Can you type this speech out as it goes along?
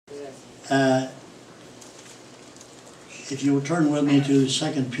If you will turn with me to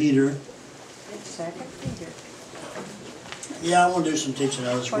 2 Peter. It's 2 Peter. Yeah, I want to do some teaching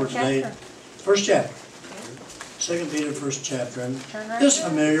on this for today. First chapter. 2 Peter, first chapter. And this is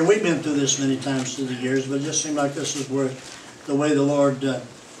familiar. We've been through this many times through the years, but it just seemed like this is where the way the Lord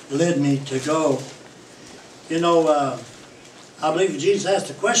led me to go. You know, I believe Jesus asked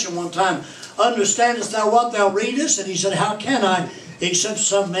a question one time, understandest thou what thou readest? And he said, how can I, except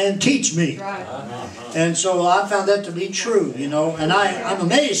some man teach me? Right. And so I found that to be true, you know. And I'm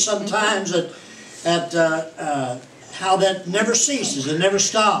amazed sometimes at how that never ceases, it never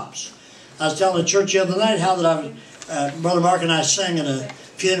stops. I was telling the church the other night how that I was, Brother Mark and I sang at a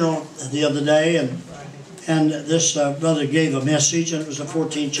funeral the other day, and this brother gave a message, and it was the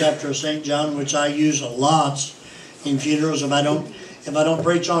 14th chapter of St. John, which I use a lot in funerals. If I don't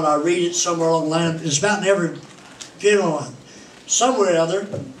preach on it, I read it somewhere along the line. It's about in every funeral somewhere or other,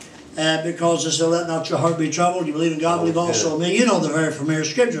 because it said, let not your heart be troubled. You believe in God, believe also in me. You know the very familiar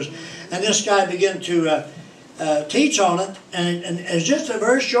scriptures. And this guy began to teach on it, and it's just a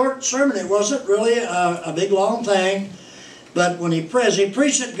very short sermon. It wasn't really a big long thing, but when he preached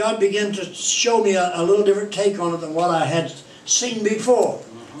it, God began to show me a little different take on it than what I had seen before.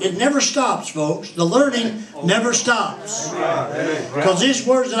 It never stops, folks. The learning never stops. Because these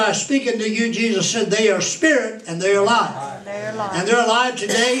words that I speak unto you, Jesus said, they are spirit and they are life. And they're alive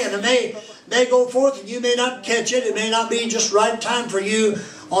today, and it may go forth and you may not catch it. It may not be just right time for you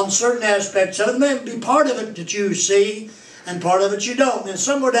on certain aspects of it. It may be part of it that you see and part of it you don't. And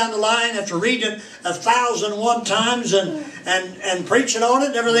somewhere down the line, after reading it 1,001 times and preaching on it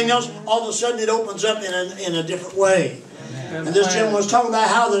and everything else, all of a sudden it opens up in a different way. And this gentleman was talking about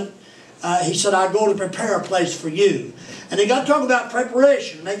how he said, I go to prepare a place for you. And he got talking about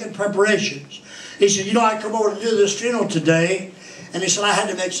preparation, making preparations. He said, you know, I come over to do this funeral today. And he said, I had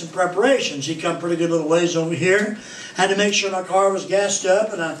to make some preparations. He come pretty good little ways over here. Had to make sure my car was gassed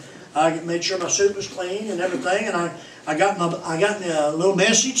up, and I made sure my suit was clean and everything. And I got me a little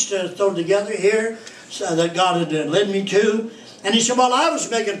message to throw together here that God had led me to. And he said, while I was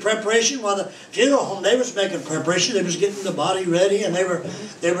making preparation, while the funeral home, they was making preparation, they was getting the body ready, and they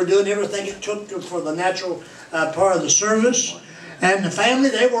were doing everything it took for the natural part of the service. And the family,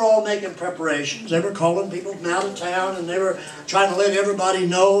 they were all making preparations. They were calling people from out of town, and they were trying to let everybody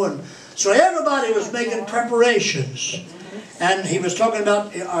know. And so everybody was making preparations. And he was talking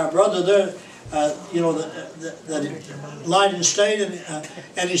about our brother there, you know, that lied in state,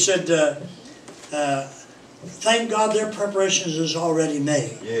 and he said, thank God their preparations is already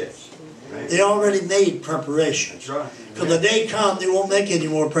made. Yes. They already made preparations. That's right. Because the day comes, they won't make any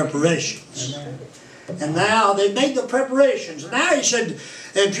more preparations. Amen. And now they've made the preparations. And now he said,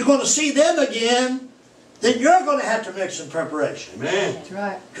 if you're going to see them again, then you're going to have to make some preparation. Amen. That's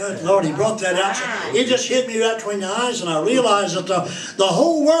right. Good Lord, he brought that out. It just hit me right between the eyes, and I realized that the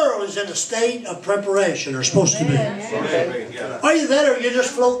whole world is in a state of preparation, or supposed to be. Amen. Are you that, or you're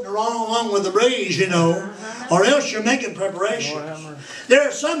just floating along with the breeze, you know? Or else you're making preparations. There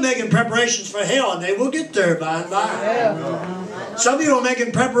are some making preparations for hell, and they will get there by and by. Some people are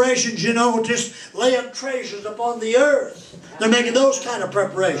making preparations, you know, just lay up treasures upon the earth. They're making those kind of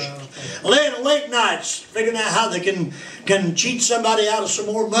preparations. Laying awake nights, figuring out how they can cheat somebody out of some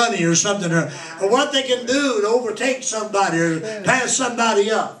more money or something, or what they can do to overtake somebody or pass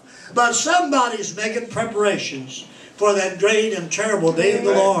somebody up. But somebody's making preparations for that great and terrible day of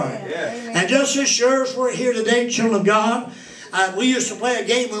the Lord. And just as sure as we're here today, children of God, we used to play a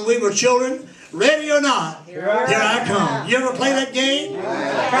game when we were children. Ready or not, here I come. You ever play that game?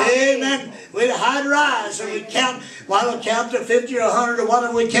 Amen. We'd hide our eyes and we'd count, well, we'd count to 50 or 100 or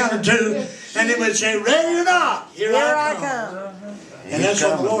whatever we counted to, and then we'd say, ready or not, here I come. And that's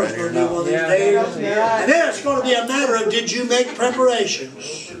what the Lord's going to do one of these days. And then it's going to be a matter of, did you make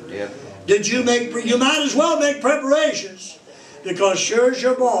preparations? Did you might as well make preparations, because sure as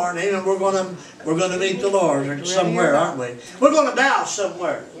you're born, amen, we're going to meet the Lord somewhere, aren't we? We're going to bow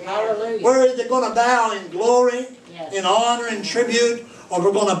somewhere. Hallelujah. We're either going to bow in glory, in honor and tribute, or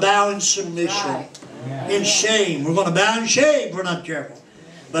we're going to bow in submission, in shame. We're going to bow in shame if we're not careful.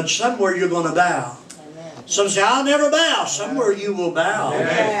 But somewhere you're going to bow. Some say, I'll never bow. Somewhere you will bow.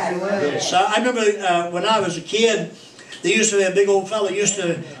 So I remember when I was a kid, there used to be a big old fellow used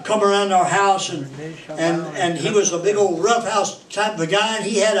to come around our house, and he was a big old roughhouse type of a guy, and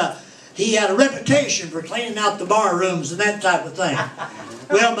he had a reputation for cleaning out the bar rooms and that type of thing.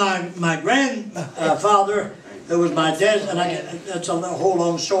 Well, my grandfather, who was my dad, and that's a whole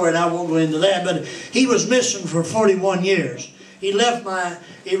long story, and I won't go into that, but he was missing for 41 years. he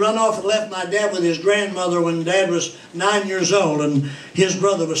run off and left my dad with his grandmother when Dad was 9 years old, and his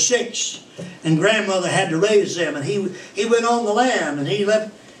brother was 6, and grandmother had to raise them. And he went on the lam, and he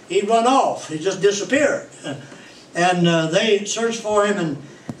run off. He just disappeared, and they searched for him. And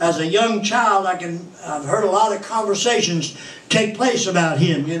as a young child, I've heard a lot of conversations take place about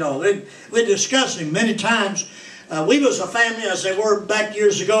him. You know, we discuss him many times. We was a family, as they were back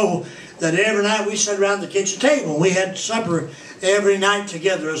years ago, that every night we sat around the kitchen table. We had supper every night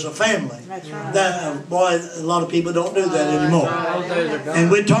together as a family. That's right. Boy, a lot of people don't do that anymore.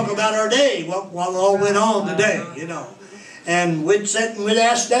 And we'd talk about our day, what all went on today, you know. And we'd sit and we'd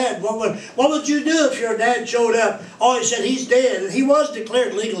ask Dad, what would you do if your dad showed up? Oh, he said he's dead. And he was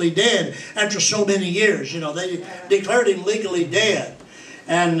declared legally dead after so many years. You know, they declared him legally dead.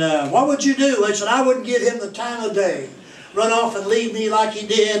 And what would you do? He said, I wouldn't give him the time of day. Run off and leave me like he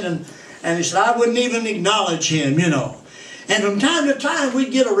did. And he said, I wouldn't even acknowledge him, you know. And from time to time,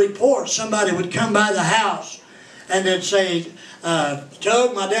 we'd get a report. Somebody would come by the house and they'd say,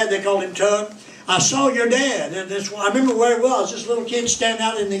 Tug, my dad, they called him Tug, I saw your dad. And I remember where he was, this little kid standing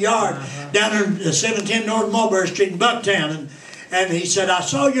out in the yard down there in 710 North Mulberry Street in Bucktown. And he said, I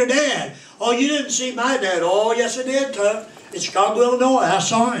saw your dad. Oh, you didn't see my dad. Oh, yes, I did, Tug. In Chicago, Illinois. I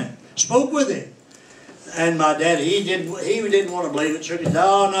saw him. Spoke with him. And my dad, he didn't want to believe it. So he said,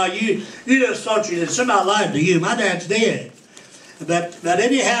 no, you just thought you did. Somebody lied to you. My dad's dead. But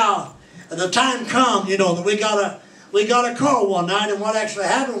anyhow, the time come, you know, that we got a call one night, and what actually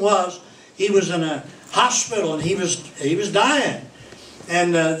happened was he was in a hospital and he was dying.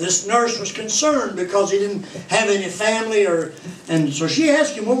 And this nurse was concerned because he didn't have any family, and so she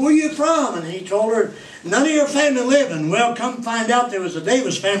asked him, well, where are you from? And he told her, none of your family living. Well, come find out there was a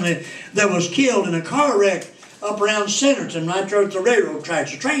Davis family that was killed in a car wreck up around Centerton, right there at the railroad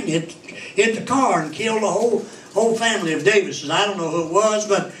tracks. A train hit the car and killed the whole family of Davises. I don't know who it was,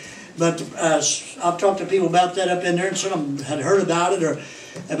 but I've talked to people about that up in there, and some of them had heard about it.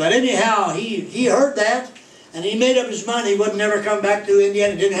 But anyhow, he heard that, and he made up his mind he would never come back to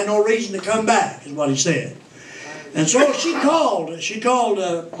Indiana. Didn't have no reason to come back, is what he said. And so she called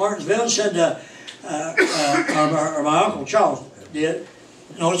Martinsville and said, or my Uncle Charles did.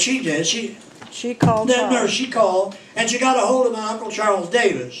 No, she did. She called. She called, and she got a hold of my Uncle Charles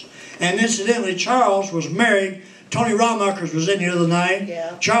Davis. And incidentally, Charles was married. Tony Romackers was in here the other night.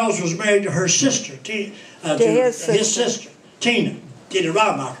 Yeah. Charles was married to her sister, his sister, Tina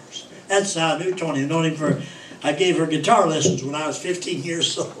Romackers. That's how I knew Tony. I've known him I gave her guitar lessons when I was 15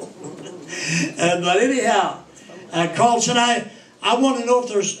 years old. But anyhow, I called and said, I want to know if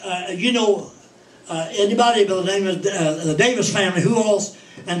there's, anybody by the name of the Davis family, who else,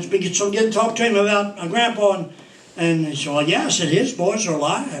 and so getting to talk to him about my grandpa, and he said, well, yeah, I said, his boys are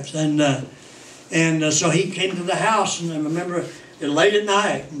alive, and so he came to the house, and I remember late at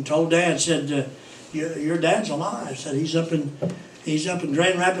night, and told Dad, said, your dad's alive. Said he's up in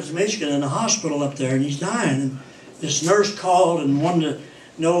Grand Rapids, Michigan, in a hospital up there, and he's dying. And this nurse called and wanted to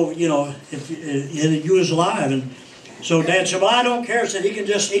know, if you was alive, and so Dad said, well, I don't care. Said he can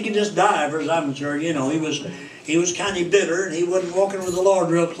just die, as I'm concerned. He was kind of bitter, and he wasn't walking with the Lord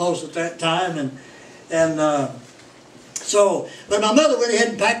real close at that time, but my mother went ahead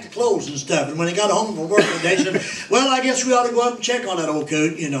and packed the clothes and stuff. And when he got home from work one day, she said, well, I guess we ought to go up and check on that old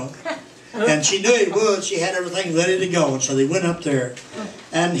coot, And she knew he would. She had everything ready to go. And so they went up there.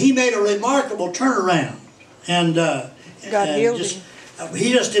 And he made a remarkable turnaround. And God healed him.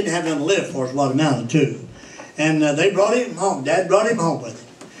 He just didn't have nothing to live for, is what it amounted to. And they brought him home. Dad brought him home with him.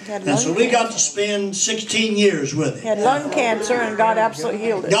 And so we got to spend 16 years with him. He had lung cancer, and God absolutely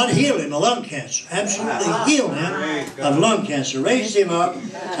healed him. God healed him of lung cancer. Absolutely healed him of lung cancer. Raised him up,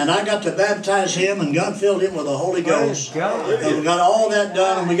 and I got to baptize him, and God filled him with the Holy Ghost. And we got all that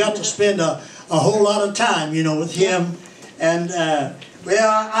done, and we got to spend a whole lot of time, with him. And,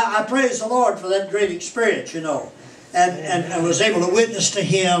 I praise the Lord for that great experience, And I was able to witness to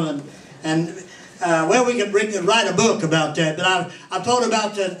him, we could write a book about that, but I thought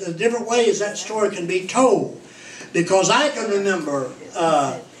about the different ways that story can be told, because I can remember,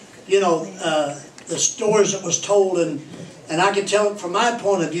 the stories that was told, and I can tell it from my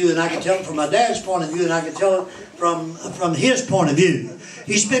point of view, and I can tell it from my dad's point of view, and I can tell it from his point of view.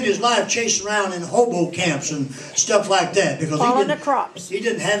 He spent his life chasing around in hobo camps and stuff like that, because following the crops. He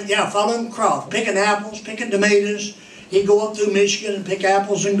didn't have following crops, picking apples, picking tomatoes. He'd go up through Michigan and pick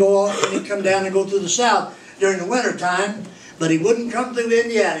apples and go up, and he'd come down and go through the south during the winter time. But he wouldn't come through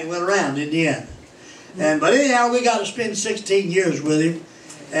Indiana. He went around Indiana. But anyhow, we got to spend 16 years with him.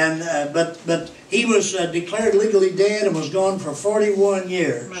 But he was declared legally dead and was gone for 41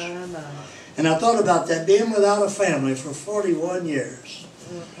 years. And I thought about that, being without a family for 41 years.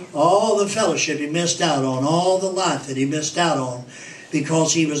 All the fellowship he missed out on, all the life that he missed out on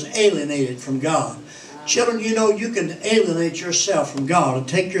because he was alienated from God. Children, you know you can alienate yourself from God and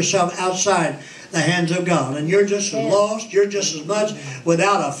take yourself outside the hands of God. And you're just as lost, you're just as much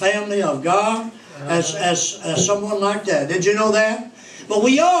without a family of God as someone like that. Did you know that? But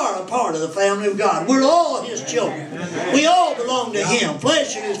we are a part of the family of God. We're all His children. We all belong to Him.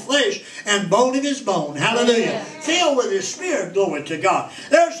 Flesh of His flesh and bone of His bone. Hallelujah. Filled with His Spirit. Glory to God.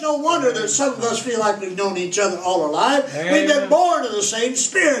 There's no wonder that some of us feel like we've known each other all our life. We've been born of the same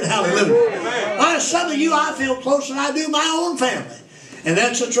Spirit. Hallelujah. Some of you, I feel closer than I do my own family. And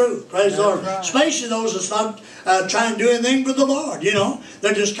that's the truth. Praise the Lord. Especially those that's not trying to do anything for the Lord. You know,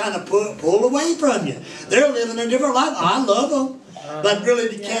 they're just kind of pulled away from you. They're living a different life. I love them. But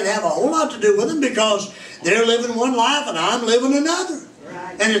really can't have a whole lot to do with them because they're living one life and I'm living another.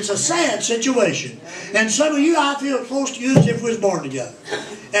 And it's a sad situation. And some of you, I feel close to you as if we was born together.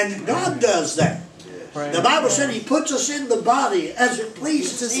 And God does that. The Bible said He puts us in the body as it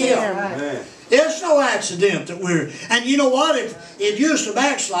pleases Him. It's no accident that we're... And you know what? If you used to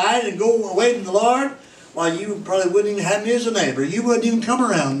backslide and go away from the Lord, well, you probably wouldn't even have me as a neighbor. You wouldn't even come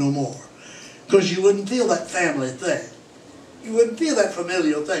around no more. Because you wouldn't feel that family thing. You wouldn't feel that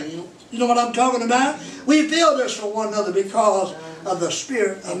familial thing. You know what I'm talking about? We feel this for one another because of the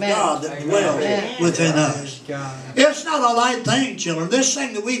Spirit of God that dwells within us. It's not a light thing, children. This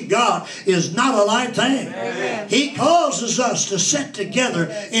thing that we've got is not a light thing. He causes us to sit together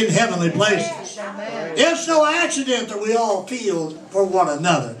in heavenly places. It's no accident that we all feel for one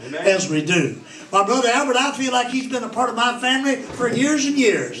another as we do. My brother Albert, I feel like he's been a part of my family for years and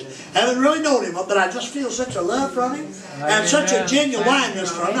years. Haven't really known him, but I just feel such a love from him and such a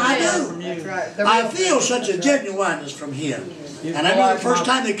genuineness from him. I do. I feel such a genuineness from him. And I remember the first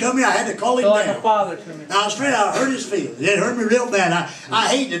time they come here, I had to call him down. I was afraid I hurt his feelings. It hurt me real bad. I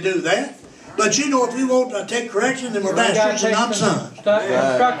hate to do that. But you know, if we won't take correction, then we're bastards and not sons.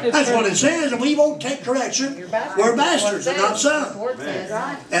 That's what it says. And we won't take correction, we're bastards and not sons.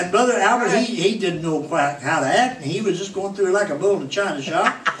 And Brother Albert, he didn't know quite how to act. He was just going through it like a bull in a china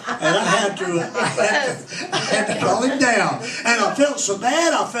shop. And I had to call him down. And I felt so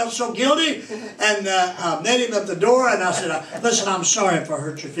bad. I felt so guilty. And I met him at the door and I said, listen, I'm sorry if I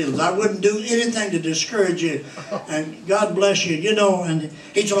hurt your feelings. I wouldn't do anything to discourage you. And God bless you. You know, and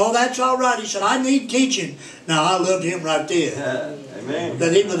he said, oh, that's all right. He said, I need teaching. Now, I loved him right there. Amen.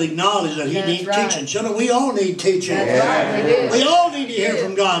 That he would acknowledge that he needs teaching. Children, we all need teaching. We all need to hear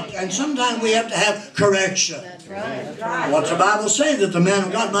from God. And sometimes we have to have correction. What's the Bible say? That the man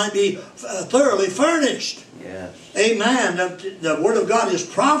of God might be thoroughly furnished. Amen. The Word of God is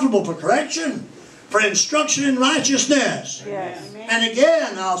profitable for correction, for instruction in righteousness. And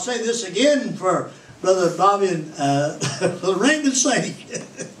again, I'll say this again for Brother Bobby and Brother Raymond's sake.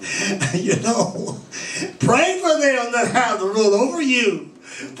 You know, pray for them that have the rule over you,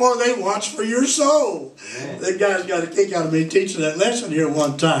 for they watch for your soul. That guy's got a kick out of me teaching that lesson here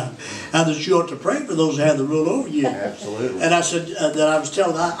one time. How that you ought to pray for those that have the rule over you. Absolutely. And I said that I was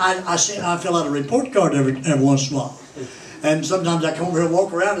telling, I fill out a report card every once in a while. And sometimes I come over here and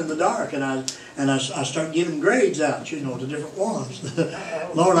walk around in the dark and I start giving grades out, you know, to different ones.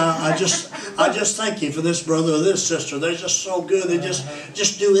 Lord, I just thank you for this brother or this sister. They're just so good. They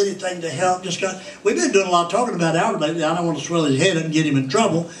just do anything to help. We've been doing a lot of talking about Albert lately. I don't want to swell his head and get him in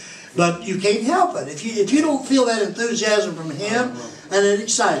trouble, but you can't help it. If you don't feel that enthusiasm from him, and it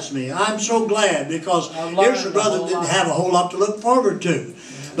excites me. I'm so glad because here's a brother that didn't have a whole lot to look forward to.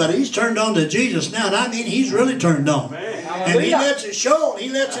 But he's turned on to Jesus now, and I mean he's really turned on. And he lets it show, he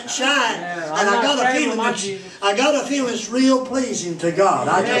lets it shine. And I got a feeling it's real pleasing to God.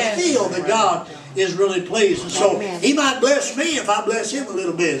 I just feel that God is really pleased. And so he might bless me if I bless him a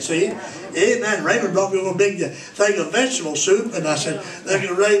little bit, see? Amen. Raymond brought me a big thing of vegetable soup, and I said, look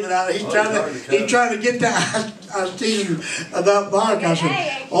at Raymond out. He's trying to get that. I was teasing about Mark. I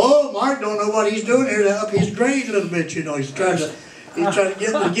said, oh, Mark don't know what he's doing here to up his grade a little bit, you know. He's trying to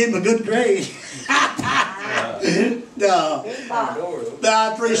give him a good grade. No,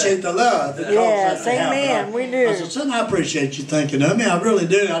 I appreciate the love. Yes, amen, we do. I said, son, I appreciate you thinking of me. I really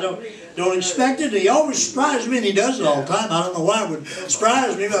do. I don't expect it. He always surprises me, and he does it all the time. I don't know why it would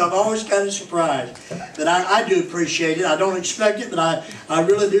surprise me, but I'm always kind of surprised. But I do appreciate it. I don't expect it, but I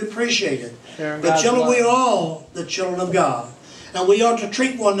really do appreciate it. But children, we are all the children of God. And we ought to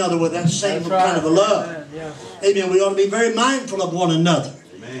treat one another with that same kind of a love. Amen. We ought to be very mindful of one another.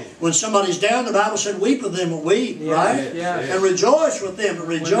 When somebody's down, the Bible said, weep with them that weep, right? And rejoice with them that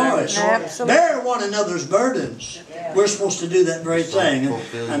rejoice. Bear one another's burdens. We're supposed to do that very thing.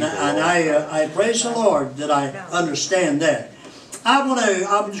 And I praise the Lord that I understand that. I'm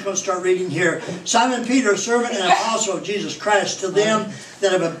just going to start reading here. Simon Peter, servant and apostle of Jesus Christ, to them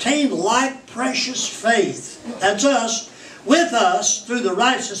that have obtained like precious faith. That's us. With us through the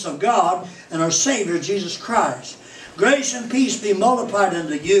righteousness of God and our Savior Jesus Christ. Grace and peace be multiplied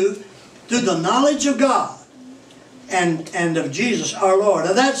unto you through the knowledge of God and of Jesus our Lord.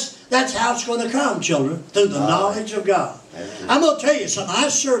 Now that's how it's going to come, children, through the knowledge of God. I'm going to tell you something. I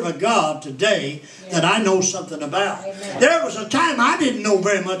serve a God today that I know something about. There was a time I didn't know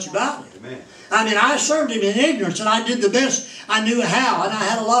very much about it. I mean, I served Him in ignorance, and I did the best I knew how, and I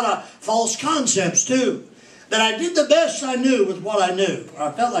had a lot of false concepts too. But I did the best I knew with what I knew.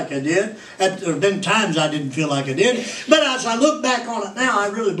 I felt like I did. There have been times I didn't feel like I did. But as I look back on it now, I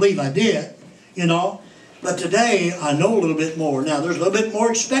really believe I did. You know. But today, I know a little bit more. Now, there's a little bit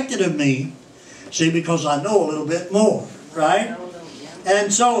more expected of me. See, because I know a little bit more. Right?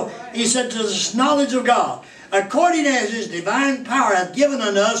 And so, he said, to this knowledge of God, according as His divine power hath given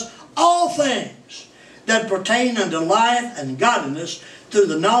unto us all things that pertain unto life and godliness, through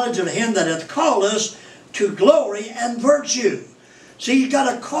the knowledge of Him that hath called us to glory and virtue. See, He's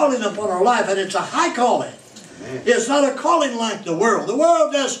got a calling upon our life, and it's a high calling. It's not a calling like the world. The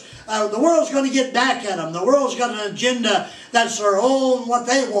world's going to get back at them. The world's got an agenda that's their own, what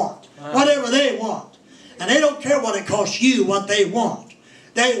they want. Whatever they want. And they don't care what it costs you, what they want.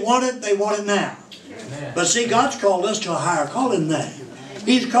 They want it now. But see, God's called us to a higher calling than that.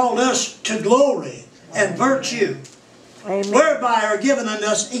 He's called us to glory and virtue. Whereby are given unto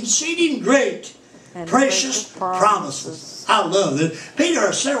us exceeding great and precious promises. I love it. Peter,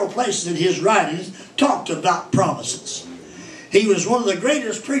 in several places in his writings, talked about promises. He was one of the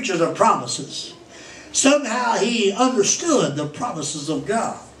greatest preachers of promises. Somehow he understood the promises of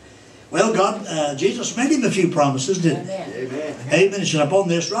God. Well, Jesus made him a few promises, didn't he? Amen. Amen. He said, upon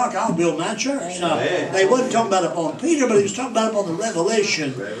this rock I'll build my church. Now, they wasn't talking about upon Peter, but he was talking about upon the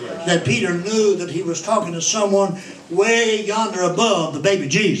revelation that Peter knew that he was talking to someone way yonder above the baby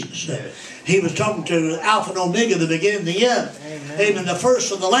Jesus. He was talking to Alpha and Omega, the beginning and the end. Amen. The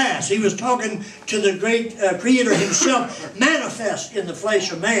first and the last. He was talking to the great Creator Himself, manifest in the flesh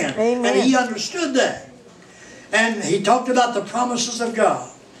of man. Amen. And he understood that. And he talked about the promises of God.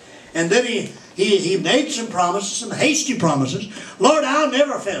 And then he made some promises, some hasty promises. Lord, I'll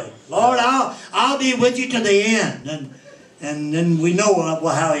never fail you. Lord, I'll be with you to the end. And then we know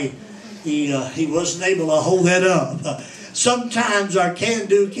how he wasn't able to hold that up. Sometimes our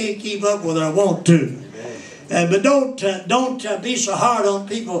can-do can't keep up with our want-to. But don't be so hard on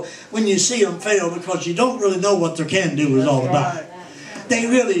people when you see them fail, because you don't really know what their can-do is all about. They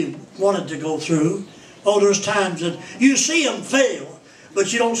really wanted to go through. Oh, there's times that you see them fail,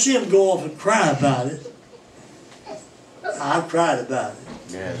 but you don't see them go off and cry about it. I've cried about it.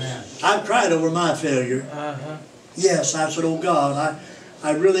 Yes. I've cried over my failure. Yes, I said, oh God,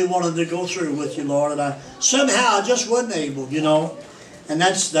 I really wanted to go through with you, Lord, and somehow I just wasn't able, you know. And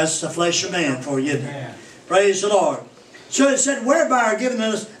that's the flesh of man for you. Praise the Lord. So it said, whereby are given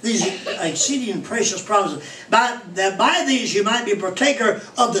us these exceeding precious promises, that by these you might be partaker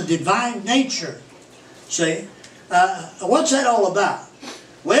of the divine nature. See? What's that all about?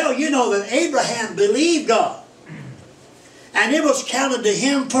 Well, you know that Abraham believed God, and it was counted to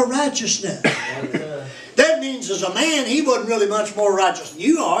him for righteousness. That means as a man, he wasn't really much more righteous than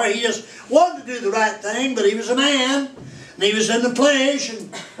you are. He just wanted to do the right thing, but he was a man, and he was in the flesh, and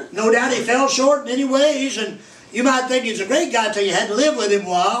no doubt he fell short in many ways, and you might think he's a great guy till you had to live with him a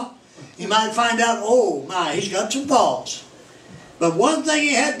while. You might find out, oh my, he's got some faults. But one thing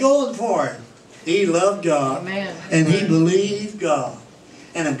he had going for him, he loved God. Amen. And he believed God.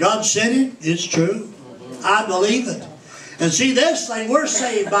 And if God said it, it's true. I believe it. And see, this thing, we're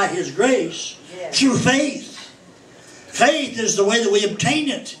saved by His grace through faith. Faith is the way that we obtain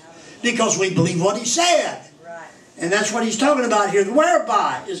it, because we believe what He said. And that's what He's talking about here.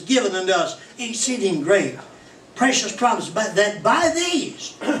 Whereby is given unto us exceeding great, precious promise, but that by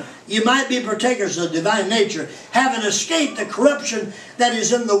these you might be partakers of the divine nature, having escaped the corruption that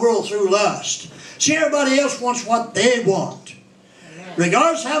is in the world through lust. See, everybody else wants what they want,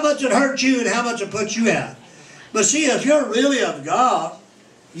 regardless how much it hurts you and how much it puts you out. But see, if you're really of God,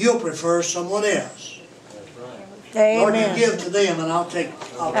 you'll prefer someone else. Amen. Lord, you give to them, and I'll take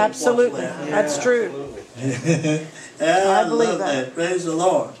absolutely. That's true. I love that. Praise the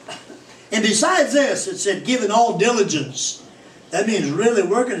Lord. And besides this, it said, given all diligence. That means really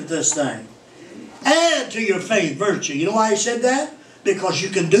working at this thing. Add to your faith virtue. You know why he said that? because you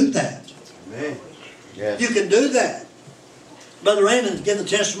can do that. Amen. Yes. You can do that. Brother Raymond's given the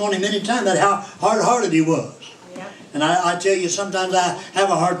testimony many times about how hard-hearted he was. Yeah. And I tell you, sometimes I have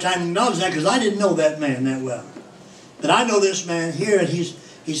a hard time acknowledging that because I didn't know that man that well. But I know this man here, and he's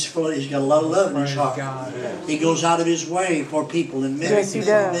got a lot of love in his heart. He goes out of his way for people in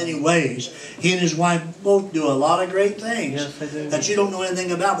many ways. He and his wife both do a lot of great things that you don't know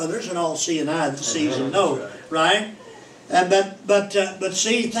anything about, but there's an all-seeing eye that sees and knows, right? But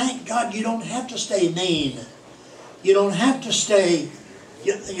see, thank God you don't have to stay mean. You don't have to stay.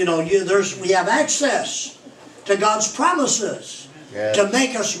 We have access to God's promises to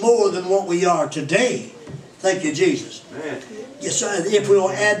make us more than what we are today. Thank you, Jesus. Yes, if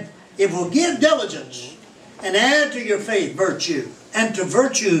we'll give diligence and add to your faith virtue, and to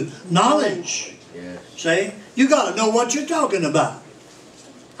virtue knowledge. See, you got to know what you're talking about.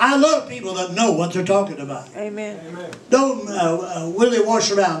 I love people that know what they're talking about. Amen. Don't willy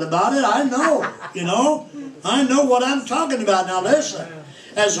wash around about it. I know, I know what I'm talking about. Now listen,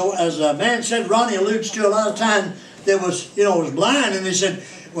 as a man said, Ronnie alludes to a lot of times, that was blind, and they said,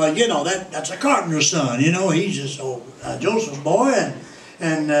 well, that's a carpenter's son. He's just Joseph's boy,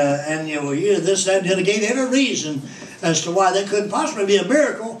 and this, that, and the other. Gave every reason as to why that couldn't possibly be a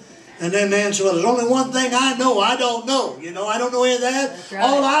miracle. And then man said, well, there's only one thing I know. I don't know. I don't know any of that. Right.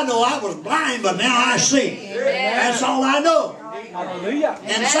 All I know, I was blind, but now I see. Amen. That's all I know. Hallelujah.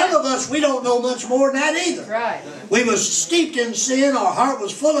 And some of us, we don't know much more than that either. Right. We was steeped in sin. Our heart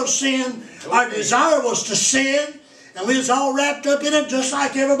was full of sin. Our desire was to sin. And we was all wrapped up in it just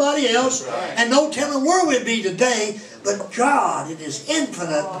like everybody else. And no telling where we'd be today. But God, in His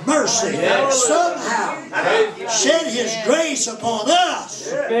infinite mercy, somehow shed His grace upon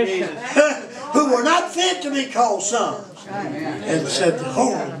us, who were not fit to be called sons, and said,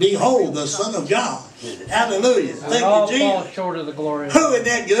 behold the Son of God. Hallelujah. Thank you, Jesus. Short of the glory. Who, isn't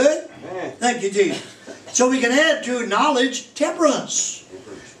that good? Thank you, Jesus. So we can add to knowledge temperance.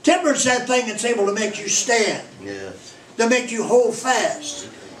 Temperance is that thing that's able to make you stand. To make you hold fast,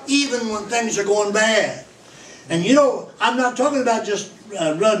 even when things are going bad. And I'm not talking about just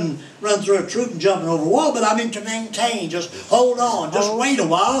run through a troop and jumping over a wall, but I mean to maintain, just hold on, just wait a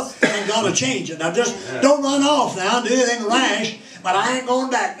while, and God will change it. Now just don't run off now and do anything rash, but I ain't going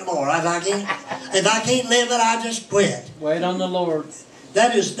back no more. If I can't live it, I just quit. Wait on the Lord.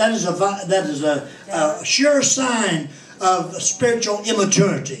 That is a sure sign of spiritual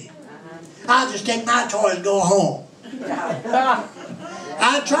immaturity. I'll just take my toys and go home.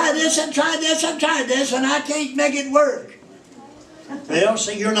 I tried this and tried this and tried this, and I can't make it work. Well,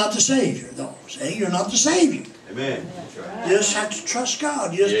 see, you're not the Savior, though. See, you're not the Savior. Amen. You just have to trust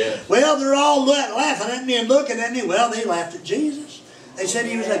God. Well, they're all laughing at me and looking at me. Well, they laughed at Jesus. They said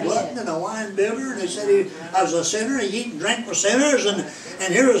He was a glutton and a wine bibber, and they said I was a sinner. He ate and drank for sinners,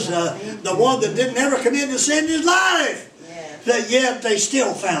 and here was the one that didn't ever commit a sin in his life. But yet they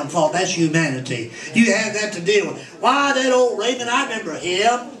still found fault. That's humanity. You have that to deal with. Why, that old Raven, I remember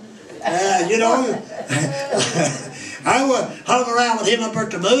him. I hung around with him up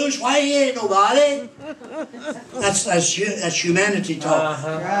at the Moose. Why, he ain't nobody. That's humanity talk.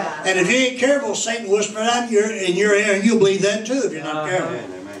 And if you ain't careful, Satan will whisper in your ear, and you'll believe that too if you're not careful.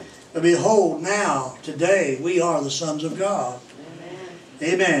 But behold, now, today, we are the sons of God.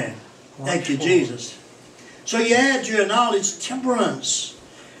 Amen. Thank you, Jesus. So you add to your knowledge temperance.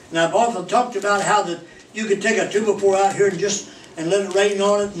 Now I've often talked about how that you could take a 2x4 out here and let it rain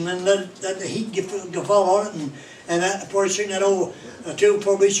on it, and then let the heat fall on it, and that before you see that old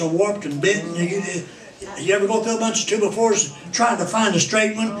 2x4 be so warped and bent. You ever go through a bunch of 2x4s trying to find a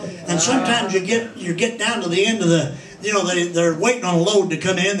straight one, and sometimes you get down to the end of the. They're waiting on a load to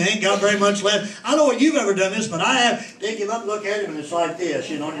come in. They ain't got very much left. I don't know if you've ever done this, but I have. Take him up and look at him, and it's like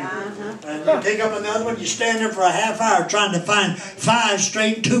this, And you take up another one. You stand there for a half hour trying to find 5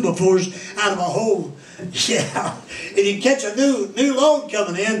 straight 2x4s out of a hole. Yeah. If you catch a new load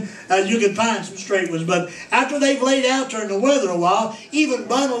coming in, you can find some straight ones. But after they've laid out during the weather a while, even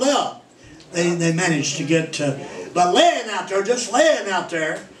bundled up, they manage to get. But just laying out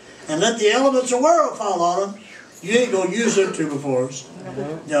there, and let the elements of the world fall on them. You ain't going to use them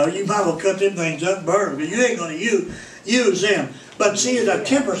 2x4s. No, you might well cut them things up and burn them, but you ain't going to use them. But see, as a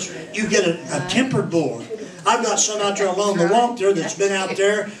temperance, you get a tempered board. I've got some out there along the walk there that's been out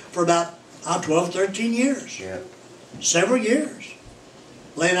there for about 12, 13 years. Several years.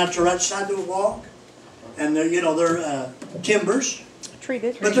 Laying out the right side of the walk. And they're timbers.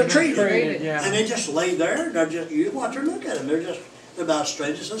 Treated. But they're treated. And they just lay there. You watch her look at them. They're about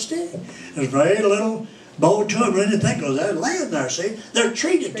straight as a stick. There's very little bow to them or anything, because they're laying there, see? They're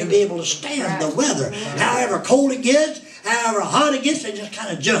treated to be able to stand the weather. However cold it gets, however hot it gets, they just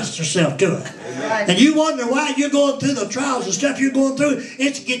kind of adjust themselves to it. And you wonder why you're going through the trials and stuff you're going through.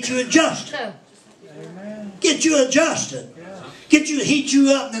 It's to get you adjusted. Get you adjusted. Heat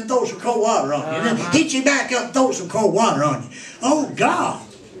you up and then throw some cold water on you. And then heat you back up and throw some cold water on you. Oh, God.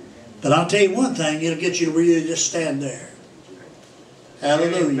 But I'll tell you one thing, it'll get you to where you just stand there.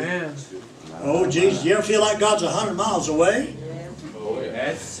 Hallelujah. Amen. Oh, Jesus. You ever feel like God's 100 miles away? Oh,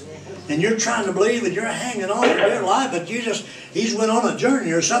 yes. And you're trying to believe and you're hanging on to your life, but He's went on a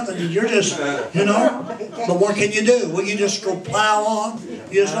journey or something, and you're just, you know. But what can you do? Will you just go plow on?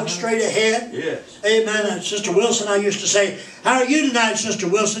 You just look straight ahead? Yes. Amen. And Sister Wilson, I used to say, how are you tonight, Sister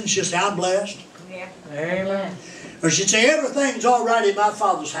Wilson? She'd say, I'm blessed. Yeah. Amen. Or she'd say, everything's all right in my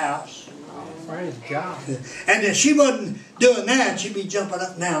Father's house. Praise God. And if she wasn't doing that, she'd be jumping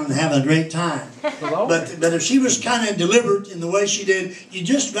up and down and having a great time. But if she was kind of deliberate in the way she did, you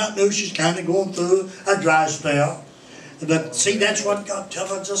just about knew she's kind of going through a dry spell. But see, that's what God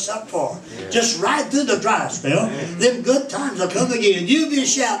toughens us up for. Yeah. Just ride through the dry spell. Then good times will come again. You'll be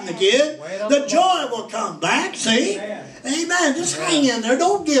shouting again. The joy will come back, see? Amen. Just hang in there.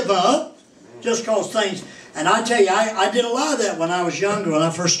 Don't give up. Just cause things... And I tell you, I did a lot of that when I was younger, when I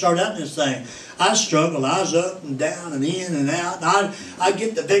first started out in this thing. I struggled. I was up and down and in and out. And I'd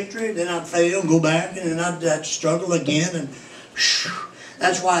get the victory, then I'd fail and go back, and then I'd struggle again. And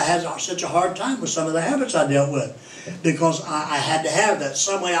that's why I had such a hard time with some of the habits I dealt with. Because I had to have that.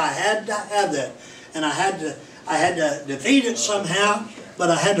 Some way I had to have that. And I had to defeat it somehow. But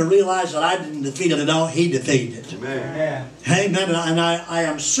I had to realize that I didn't defeat it at all. He defeated it. Amen. Amen. And I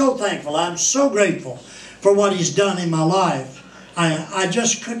am so thankful. I'm so grateful for what He's done in my life. I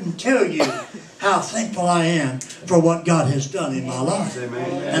just couldn't tell you how thankful I am for what God has done in my life.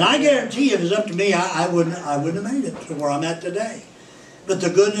 Amen. And I guarantee you, if it was up to me, I wouldn't have made it to where I'm at today. But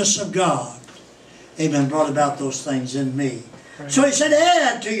the goodness of God, amen, brought about those things in me. So He said,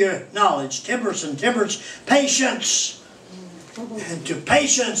 add to your knowledge temperance, and temperance, patience. And to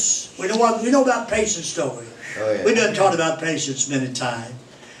patience, we know about patience, don't we? Oh, yeah. We've done taught about patience many times.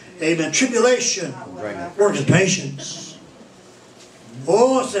 Amen. Tribulation, works of patience.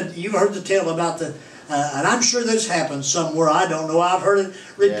 Oh, said you heard the tale about the, and I'm sure this happened somewhere. I don't know. I've heard it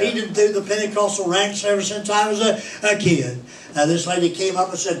repeated through the Pentecostal ranks ever since I was a kid. This lady came up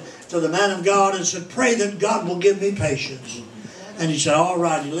and said to the man of God and said, "Pray that God will give me patience." And he said, "All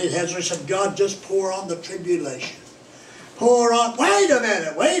right." He laid hands on her and said, "God, just pour on the tribulation. Pour on." Wait a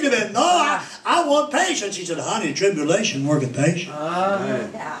minute. No, I want patience. He said, "Honey, tribulation worketh patience."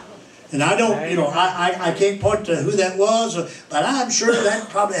 And I don't, I can't point to who that was, but I'm sure that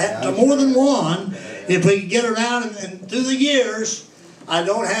probably happened to more than one. If we get around and through the years, I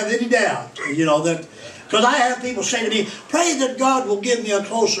don't have any doubt, that, because I have people say to me, "Pray that God will give me a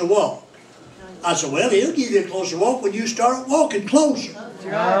closer walk." I said, "Well, He'll give you a closer walk when you start walking closer."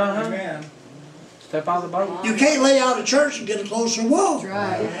 Amen. Step out of the boat. You can't lay out of church and get a closer walk.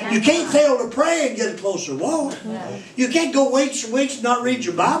 You can't fail to pray and get a closer walk. You can't go weeks and weeks and not read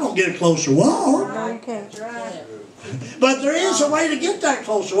your Bible and get a closer walk. But there is a way to get that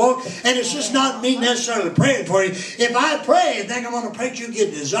closer walk, and it's just not me necessarily praying for you. If I pray and think I'm going to pray, you get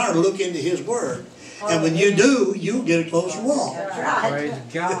a desire to look into His Word. And when you do, you'll get a closer walk. Praise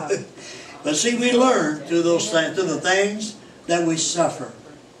God. But see, we learn through those things, through the things that we suffer.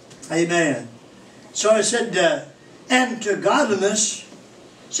 Amen. So I said, and to godliness,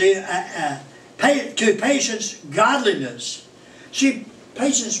 see, to patience, godliness. See,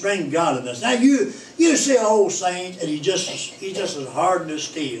 patience brings godliness. Now you see an old saint, and he's just as hardened as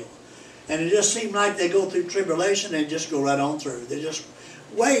steel. And it just seems like they go through tribulation, and they just go right on through. They just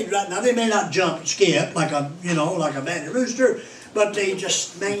wade right. Now they may not jump and skip like a banded rooster, but they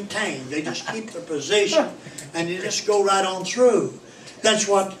just maintain. They just keep their position, and they just go right on through. That's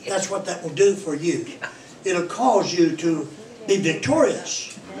what that will do for you. It'll cause you to be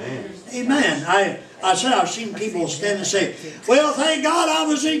victorious. Amen. I said I've seen people stand and say, "Well, thank God I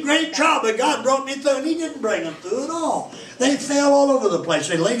was in great trouble, but God brought me through." And He didn't bring them through at all. They fell all over the place.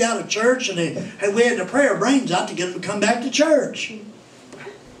 They laid out of church, and we had to pray our brains out to get them to come back to church.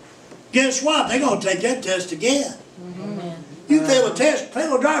 Guess what? They're going to take that test again. You fail a test,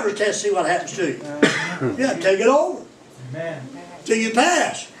 fail a driver's test, see what happens to you. Yeah, take it over. Amen. Till you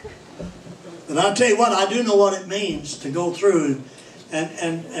pass. But I'll tell you what, I do know what it means to go through,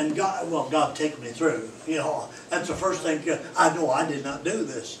 and God take me through. That's the first thing. I know I did not do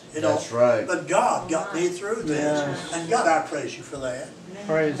this. That's right. But God got me through this. And God, I praise You for that.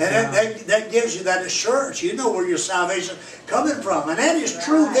 Praise And God. that gives you that assurance. You know where your salvation is coming from. And that is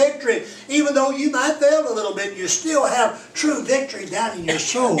true victory. Even though you might fail a little bit, you still have true victory down in your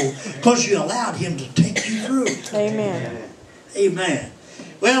soul because you allowed Him to take you through. Amen. Amen.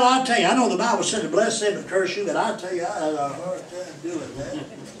 Well, I'll tell you, I know the Bible said to bless them and curse you, but I'll tell you, I had a hard time doing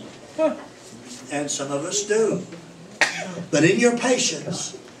that. And some of us do. But in your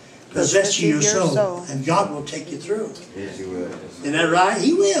patience, possess ye your soul, and God will take you through. Yes, He will. Isn't that right?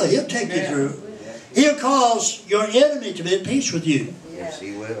 He will. He'll take you through. He'll cause your enemy to be at peace with you. Yes,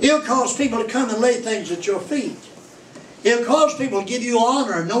 He will. He'll cause people to come and lay things at your feet. He'll cause people to give you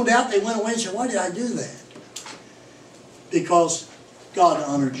honor. And no doubt they went away and said, why did I do that? Because God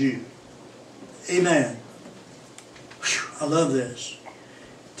honored you. Amen. Whew, I love this.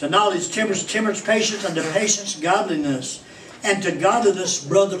 To knowledge, temperance, patience, and to patience, godliness. And to godliness,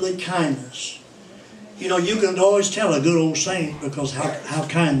 brotherly kindness. You know, you can always tell a good old saint because how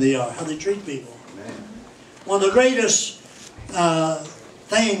kind they are, how they treat people. One of the greatest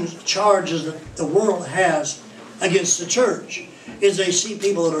charges that the world has against the church is they see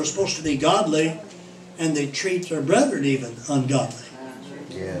people that are supposed to be godly and they treat their brethren even ungodly.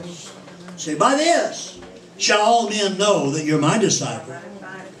 Yes. See, by this shall all men know that you're my disciple.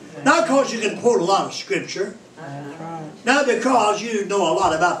 Not because you can quote a lot of scripture. Not because you know a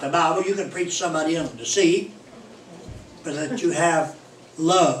lot about the Bible. You can preach somebody into deceit. But that you have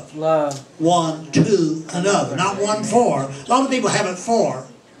love. Love. One to another. Not one for. A lot of people have it for.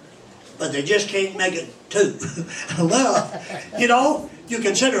 But they just can't make it two. Love. You know, you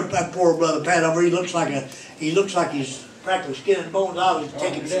consider that poor brother Pat over. He looks like he's practically skinning bones out. He's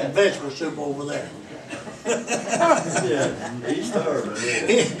taking some vegetable soup over there. Yeah, he's starving.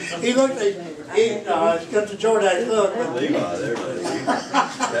 He looked like he's got the Jordan look. But Levi, there,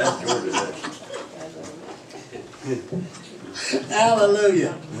 that's Jordan.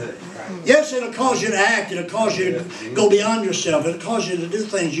 hallelujah. Yes, it'll cause you to act. It'll cause you to go beyond yourself. It'll cause you to do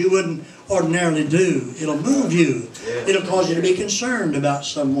things you wouldn't ordinarily do. It'll move you. It'll cause you to be concerned about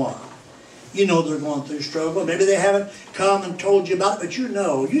someone. You know they're going through struggle. Maybe they haven't come and told you about it, but you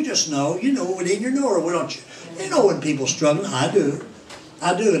know. You just know. You know within your knower, don't you? You know when people struggle. I do.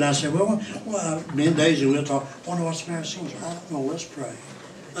 I do. And I say, well, me and Daisy, we'll talk. Wonder what's the matter? I don't know. Let's pray.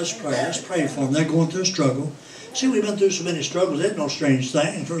 Let's pray. Let's pray for them. They're going through a struggle. See, we've been through so many struggles. It's no strange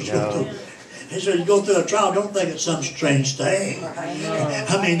thing. First, no. He said, you go through a trial, don't think it's some strange thing.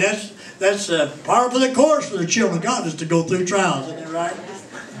 I mean, that's part of the course for the children of God is to go through trials. Isn't that right?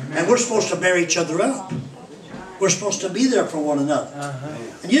 And we're supposed to bear each other up. We're supposed to be there for one another.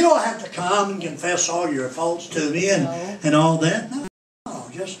 And you don't have to come and confess all your faults to me and all that. No,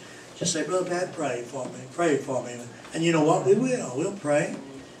 just say, Brother Pat, pray for me. Pray for me. And you know what? We will. We'll pray.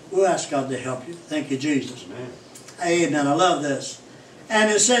 We'll ask God to help you. Thank you, Jesus. Amen. I love this. And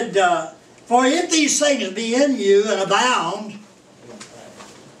it said, for if these things be in you and abound,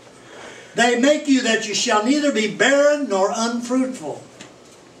 they make you that you shall neither be barren nor unfruitful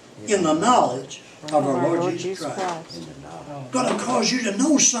in the knowledge of our Lord Jesus Christ. Going to cause you to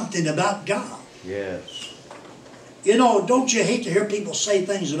know something about God. Yes. You know, don't you hate to hear people say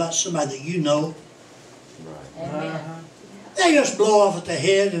things about somebody that you know? Right. They just blow off at the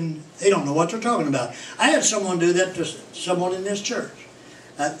head and they don't know what they're talking about. I had someone do that to someone in this church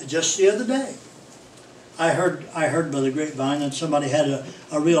just the other day. I heard by the grapevine that somebody had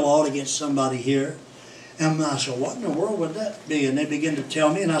a real ought against somebody here. And I said, what in the world would that be? And they began to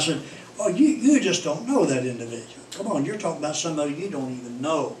tell me, and I said, oh, you just don't know that individual. Come on, you're talking about somebody you don't even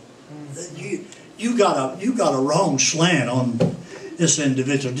know. You got a wrong slant on this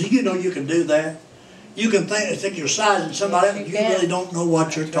individual. Do you know you can do that? You can think you're sizing somebody up, and you really don't know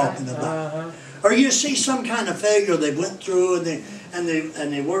what you're talking about. Or you see some kind of failure they went through, and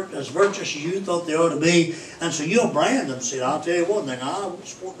they weren't as virtuous as you thought they ought to be, and so you'll brand them. See, I'll tell you one thing, I won't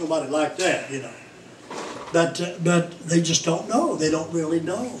support nobody like that, you know. But they just don't know. They don't really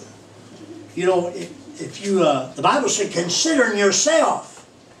know. You know, if you the Bible said, considering yourself,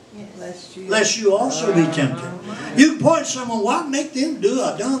 lest you also be tempted. You can point someone, why make them do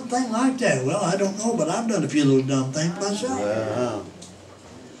a dumb thing like that? Well, I don't know, but I've done a few little dumb things myself.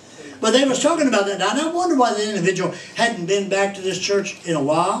 But they was talking about that, and I wonder why the individual hadn't been back to this church in a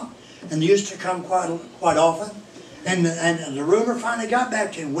while, and they used to come quite often. And the rumor finally got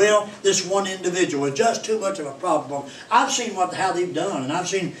back to him. Well, this one individual was just too much of a problem. I've seen how they've done, and I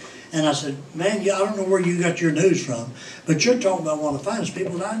said, man, I don't know where you got your news from, but you're talking about one of the finest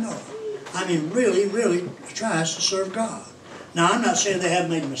people that I know. I mean, really, really tries to serve God. Now, I'm not saying they haven't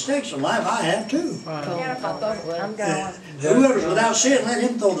made mistakes in life. I have too. I'm going. Whoever's without sin, let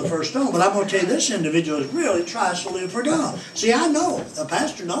him throw the first stone. But I'm going to tell you, this individual is really tries to live for God. See, I know. The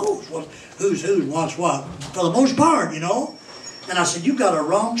pastor knows who's who and what's what. For the most part, you know. And I said, you've got a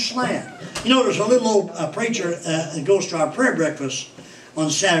wrong slant. You know, there's a little old preacher that goes to our prayer breakfast on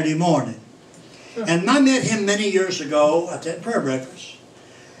Saturday morning. And I met him many years ago at that prayer breakfast.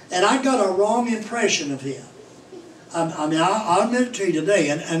 And I got a wrong impression of him. I mean, I'll admit it to you today,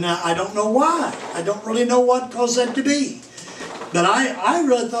 and I don't know why. I don't really know what caused that to be. But I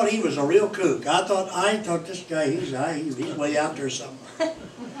really thought he was a real kook. I thought this guy, he's way out there somewhere.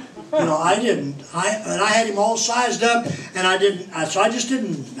 You know, I didn't. I had him all sized up, and I didn't have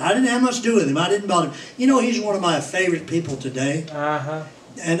much to do with him. I didn't bother him. You know, he's one of my favorite people today.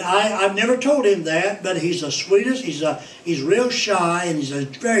 And I've never told him that, but he's the sweetest. He's real shy, and he's a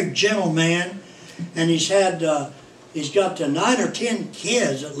very gentle man, and he's got 9 or 10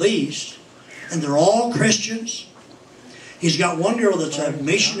 kids at least, and they're all Christians. He's got one girl that's a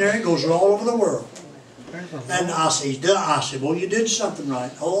missionary, goes all over the world. And I said, well, you did something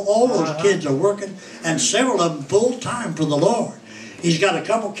right. All those kids are working, and several of them full time for the Lord. He's got a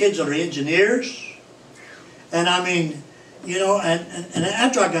couple kids that are engineers, and I mean, you know, and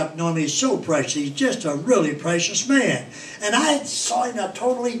after I got to know him, he's so precious. He's just a really precious man. And I saw him in a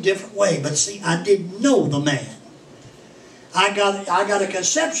totally different way, but see, I didn't know the man. I got a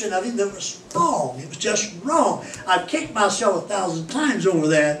conception of him that was wrong. It was just wrong. I've kicked myself 1,000 times over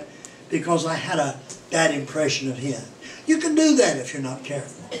that because I had a bad impression of him. You can do that if you're not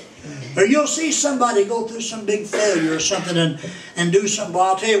careful. Or you'll see somebody go through some big failure or something and do something. Well,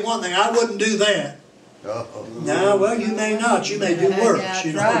 I'll tell you one thing, I wouldn't do that. No, well, you may not. You may do worse.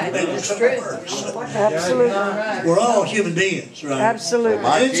 You know, you may do something worse. Absolutely. We're all human beings, right? Absolutely.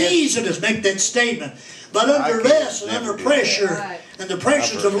 It's easy to make that statement. But under duress and under pressure and the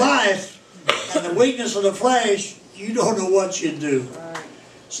pressures of life and the weakness of the flesh, you don't know what you do.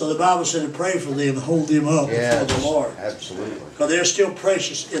 So the Bible said to pray for them and hold them up before the Lord. Absolutely. Because they're still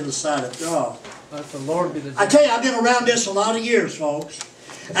precious in the sight of God. Let the Lord be the judge. I tell you, I've been around this a lot of years, folks.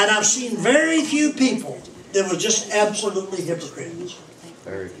 And I've seen very few people that were just absolutely hypocrites.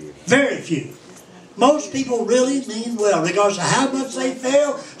 Very few. Very few. Most people really mean well, regardless of how much they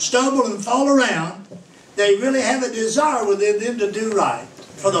fail, stumble, and fall around. They really have a desire within them to do right.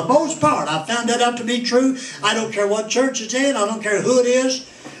 For the most part, I found that out to be true. I don't care what church it's in. I don't care who it is.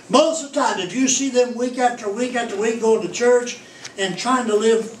 Most of the time, if you see them week after week after week going to church and trying to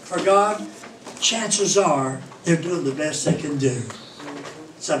live for God, chances are they're doing the best they can do.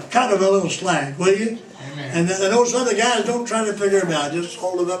 So cut them a little slack, will you? Amen. And those other guys, don't try to figure them out. Just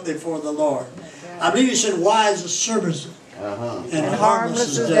hold them up before the Lord. I believe he said, wise as serpents and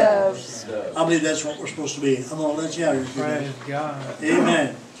harmless as doves. I believe that's what we're supposed to be. I'm going to let you out of here. Praise God.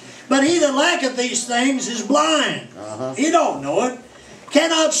 Amen. But he that lacketh these things is blind. He don't know it.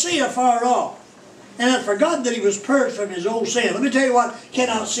 Cannot see afar off. And had forgotten that he was purged from his old sin. Let me tell you what,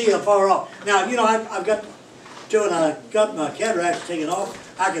 cannot see afar off. Now, you know, I've got to, and I got my cataracts taken off.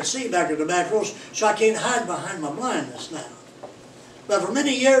 I can see back in the back rows, so I can't hide behind my blindness now. But for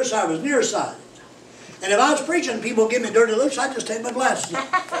many years I was nearsighted. And if I was preaching, people give me dirty looks, I'd just take my glasses off.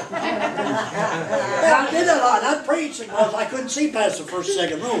 I did that a lot. I'd preach because I couldn't see past the first,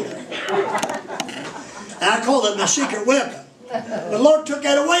 second row there. And I call it my secret weapon. The Lord took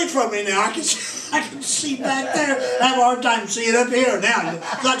that away from me now. I can see back there. I have a hard time seeing up here now.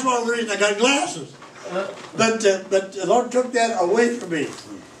 That's one of the reasons I got glasses. But the Lord took that away from me.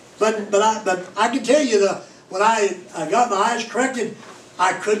 But I can tell you that when I got my eyes corrected,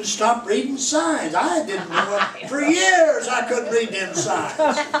 I couldn't stop reading signs. I didn't know it. For years I couldn't read them signs.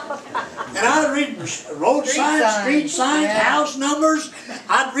 And I'd read road signs, street signs, house numbers.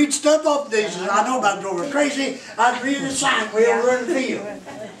 I'd read stuff off these. I know about over crazy. I'd read a sign way over in the field.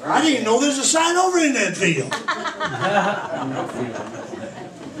 I didn't even know there's a sign over in that field.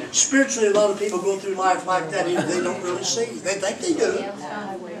 Spiritually, a lot of people go through life like that. They don't really see. They think they do.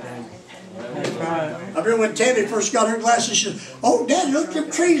 I remember when Tammy first got her glasses, she said, "Oh, Daddy, look at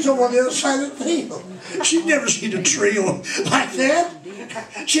them trees over on the other side of the field." She'd never seen a tree like that.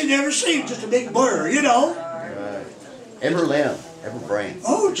 She'd never seen just a big blur, you know. Every limb, every brain.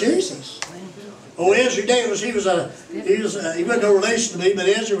 Oh, Jesus. Oh, Ezra Davis, he wasn't no relation to me, but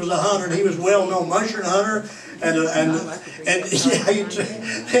Ezra was a hunter, and he was a well-known mushroom hunter. And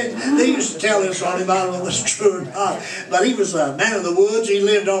they used to tell this on him. I don't know if it's true or not. But he was a man of the woods. He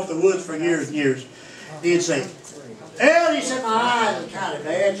lived off the woods for years and years. He'd say, "Well," he said, "my eyes are kind of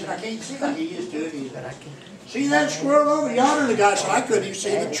bad. I can't see like he used to." See that squirrel over yonder? The guy said, I couldn't even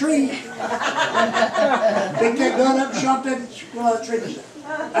see the tree. Picked that gun up and shot that squirrel out the tree.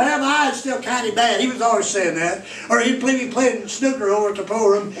 I have my eyes still kind of bad. He was always saying that. Or he'd be playing snooker over at the pool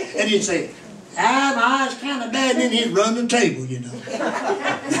room, and he'd say, my eyes kind of bad, and then he'd run the table, you know.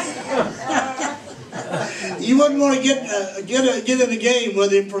 You wouldn't want to get in a game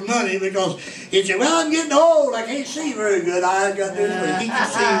with him for money because he'd say, well, I'm getting old. I can't see very good. I got this, but he can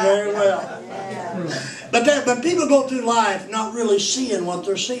see very well. But people go through life not really seeing what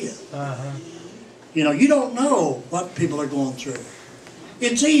they're seeing. You know, you don't know what people are going through.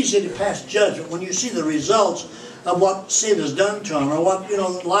 It's easy to pass judgment when you see the results of what sin has done to them or what, you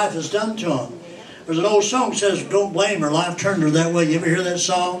know, life has done to them. There's an old song that says, don't blame her, life turned her that way. You ever hear that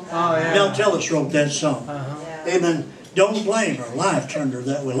song? Oh, yeah. Mel Tillis wrote that song. Amen. Don't blame her, life turned her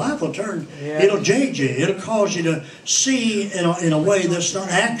that way. Life will turn, it'll jade you. It'll cause you to see in a way that's not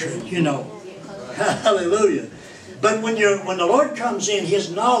accurate, you know. Hallelujah. But when the Lord comes in,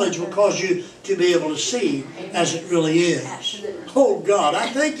 His knowledge will cause you to be able to see as it really is. Oh God, I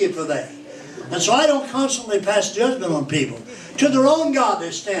thank You for that. And so I don't constantly pass judgment on people. To their own God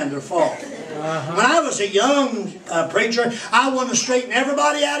they stand or fall. When I was a young preacher, I wanted to straighten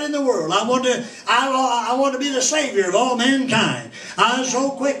everybody out in the world. I wanted to be the Savior of all mankind. I was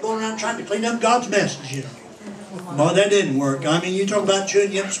so quick going around trying to clean up God's message, you know. Boy, that didn't work. I mean, you talk about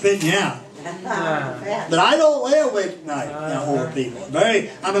chewing you up and spitting you out. But I don't lay awake at night over people.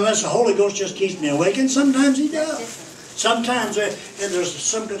 Unless the Holy Ghost just keeps me awake, and sometimes He does. Sometimes there's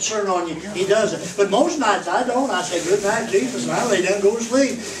some concern on you, He does it. But most nights I don't. I say, good night, Jesus, and I lay down and go to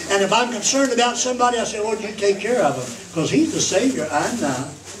sleep. And if I'm concerned about somebody, I say, Lord, You take care of them. Because He's the Savior, I'm not.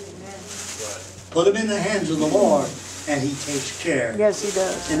 Put them in the hands of the Lord, and He takes care. Yes, He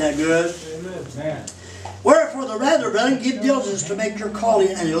does. Isn't that good? Amen. Wherefore the rather, brethren, give diligence to make your calling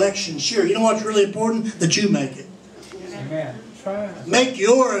and election sure. You know what's really important? That you make it. Amen. Make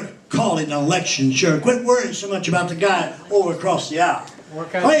your calling and election sure. Quit worrying so much about the guy over across the aisle.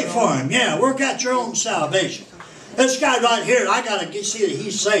 Pray for him. Yeah, work out your own salvation. This guy right here, I got to see that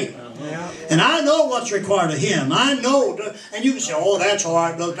he's saved. And I know what's required of him. I know. And you can say, oh, that's all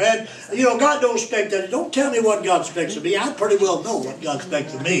right, Brother Pat. You know, God don't expect that. Don't tell me what God expects of me. I pretty well know what God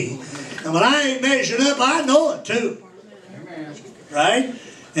expects of me. And when I ain't measuring up, I know it too. Right?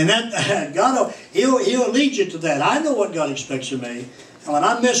 And that God, He'll lead you to that. I know what God expects of me. And when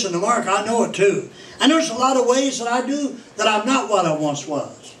I'm missing the mark, I know it too. And there's a lot of ways that I do that I'm not what I once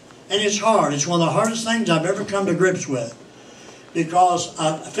was. And it's hard. It's one of the hardest things I've ever come to grips with. Because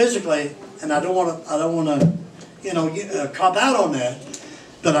physically, and I don't want to, you know, cop out on that.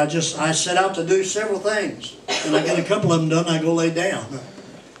 But I set out to do several things. And I get a couple of them done, I go lay down.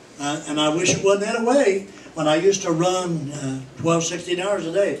 And I wish it wasn't that way. When I used to run 12, 16 hours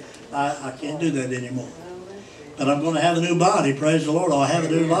a day, I can't do that anymore. But I'm going to have a new body, praise the Lord. I'll have a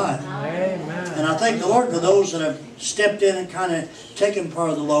new life. Amen. And I thank the Lord for those that have stepped in and kind of taken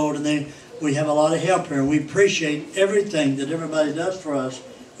part of the load. And we have a lot of help here. We appreciate everything that everybody does for us.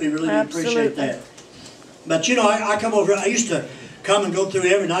 We really do appreciate that. But you know, I come over, I used to come and go through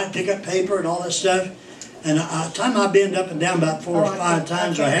every night, pick up paper and all that stuff. And the time I've been up and down about 4 or 5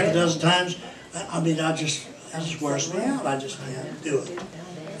 times or half a dozen times, I mean, that just wears me out. I just can't do it.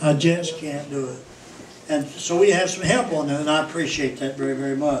 I just can't do it. And so we have some help on that, and I appreciate that very,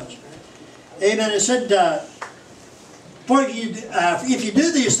 very much. Amen. It said, for if you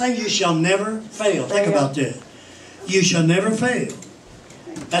do these things, you shall never fail. Think about that. You shall never fail.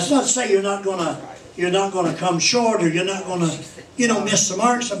 That's not to say you're not going to come short, or you're not going to, you know, miss the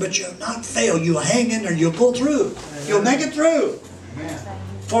marks, but you'll not fail. You'll hang in there. You'll pull through. You'll make it through.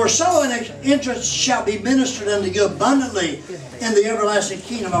 For so an interest shall be ministered unto you abundantly in the everlasting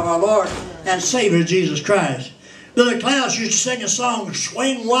kingdom of our Lord and Savior Jesus Christ. Brother Klaus used to sing a song,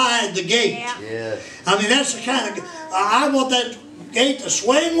 swing wide the gate. Yeah. I mean, that's the kind of, I want that gate to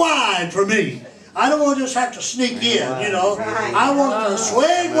swing wide for me. I don't want to just have to sneak in, you know. I want it to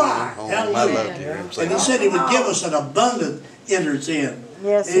swing wide. Hallelujah. And He said He would give us an abundant entrance in.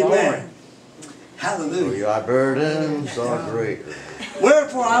 Yes, amen. Lord. Hallelujah. For your burdens are great.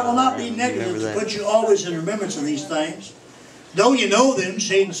 Wherefore I will not be negative to put you always in remembrance of these things. Though you know them,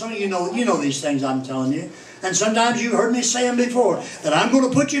 see, and some of you know these things I'm telling you. And sometimes you've heard me say them before, that I'm going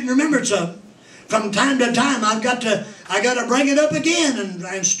to put you in remembrance of them. From time to time, I got to bring it up again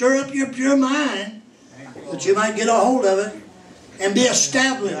and stir up your pure mind, that you might get a hold of it and be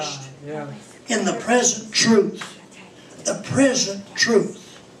established in the present truth. The present truth.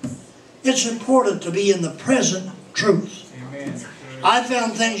 It's important to be in the present truth. Amen. I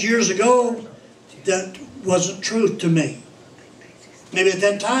found things years ago that wasn't truth to me. Maybe at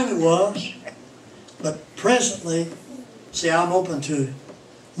that time it was, but presently, see, I'm open to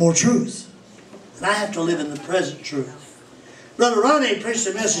more truth. And I have to live in the present truth. Brother Ronnie preached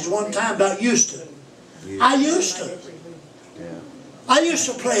a message one time about used to. I used to. Yeah. I used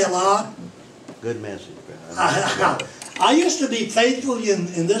to pray a lot. Good message, brother. I used to be faithful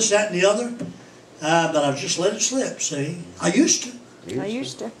in this, that, and the other. But I've just let it slip, see. I used to. I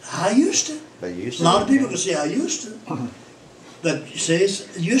used to. I used to. But you A lot of people can say, I used to. But you see,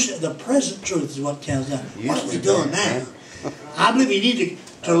 it's used to, the present truth is what counts down. What are we doing now? I believe you need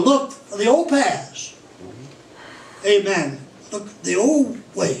to look for the old past. Amen. Look at the old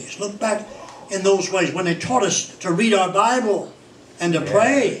ways. Look back in those ways when they taught us to read our Bible and to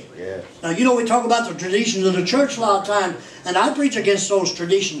pray. Yes. Now, you know, we talk about the traditions of the church a lot of times, and I preach against those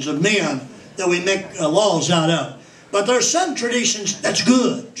traditions of men that we make laws out of. But there's some traditions that's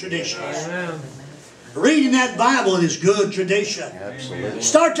good traditions. Amen. Reading that Bible is good tradition. Absolutely.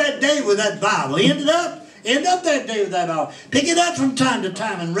 Start that day with that Bible. End up that day with that Bible. Pick it up from time to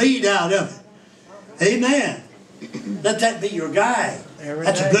time and read out of it. Amen. Let that be your guide. Every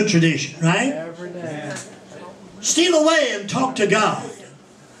That's day. a good tradition, right? Every day. Steal away and talk to God.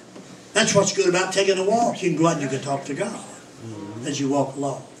 That's what's good about taking a walk. You can go out and you can talk to God as you walk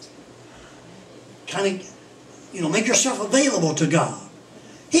along. Kind of, make yourself available to God.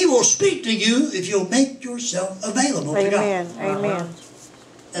 He will speak to you if you'll make yourself available to God. Amen. Amen.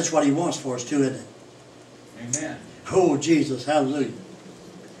 That's what He wants for us too, isn't it? Amen. Oh, Jesus, hallelujah.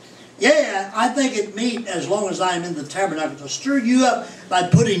 Yeah, I think it meet as long as I am in the tabernacle to stir you up by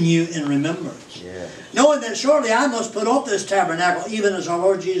putting you in remembrance. Yeah. Knowing that shortly I must put off this tabernacle, even as our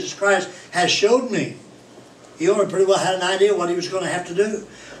Lord Jesus Christ has showed me. He already pretty well had an idea what He was going to have to do.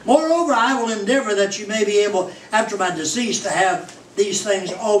 Moreover, I will endeavor that you may be able, after my decease, to have these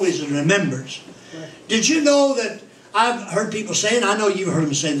things always in remembrance. Did you know that I've heard people say, and I know you've heard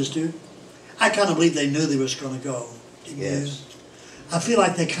them say this too, I kind of believe they knew they was going to go. Didn't Yes. you? I feel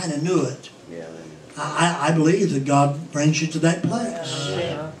like they kind of knew it. Yeah. I believe that God brings you to that place.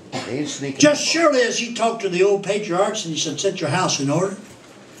 They ain't sneaking. Just surely as He talked to the old patriarchs and He said, set your house in order,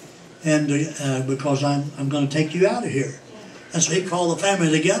 and because I'm going to take you out of here. And so He called the family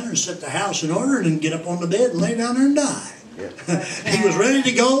together and set the house in order and then get up on the bed and lay down there and die. Yeah. He was ready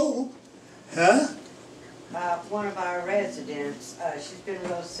to go. Huh? One of our residents, she's been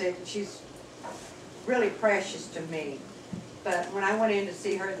real sick. She's really precious to me. But when I went in to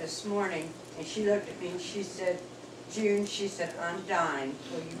see her this morning, and she looked at me and she said, June, she said, I'm dying.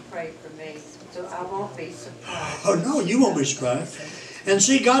 Will you pray for me? So I won't be surprised. Oh, no, you won't be surprised. And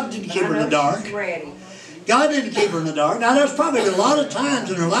see, God didn't keep her in the dark. She's ready. God didn't keep her in the dark. Now, there's probably been a lot of times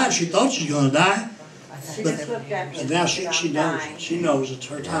in her life she thought she was going to die. She just looked at me And and now said, she I'm knows. dying. She knows it's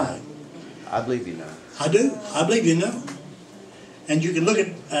her time. I believe you know. I do. I believe you know. And you can look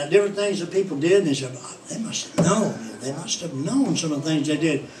at different things that people did and they said, oh, they must have known. They must have known some of the things they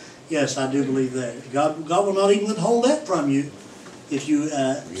did. Yes, I do believe that. God will not even withhold that from you if you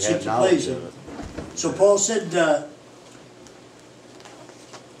seek have to knowledge please Him. of it. So Paul said,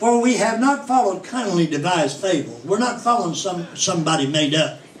 for we have not followed cunningly devised fable. We're not following somebody made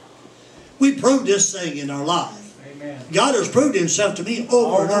up. We proved this thing in our life. Amen. God has proved Himself to me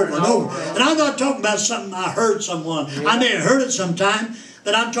over and over and over. And I'm not talking about something I heard someone. I may have heard it sometime,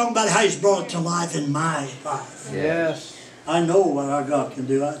 but I'm talking about how He's brought it to life in my life. Yes. I know what our God can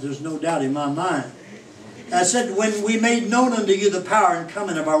do. There's no doubt in my mind. I said, when we made known unto you the power and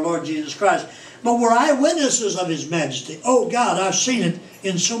coming of our Lord Jesus Christ, but we're eyewitnesses of His majesty. Oh God, I've seen it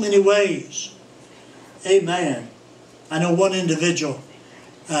in so many ways. Amen. I know one individual,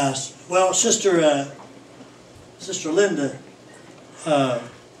 Sister Linda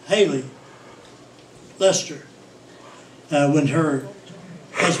Haley Lester, when her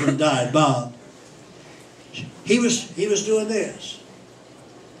husband died, Bob, he was doing this.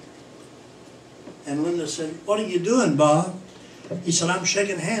 And Linda said, what are you doing, Bob? He said, I'm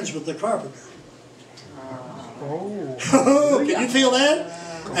shaking hands with the carpenter. Oh. Can you feel that?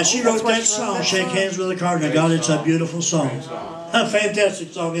 And she wrote that song, Shake Hands with the Carpenter. God, it's a beautiful song. A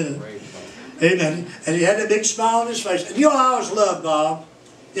fantastic song, isn't it? Amen. And he had a big smile on his face. And you know, I always loved Bob.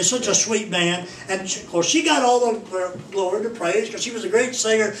 He's such a sweet man. And of course, she got all the glory to praise because she was a great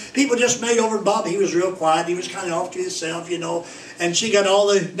singer. People just made over Bob. He was real quiet. He was kind of off to himself, you know. And she got all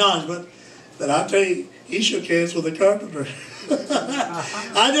the acknowledgement. But I tell you, he shook hands with the carpenter.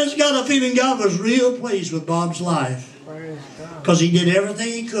 I just got a feeling God was real pleased with Bob's life. Because he did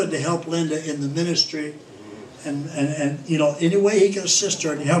everything he could to help Linda in the ministry. And you know, any way he could assist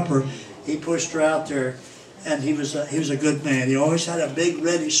her and help her, he pushed her out there. And he was a good man. He always had a big,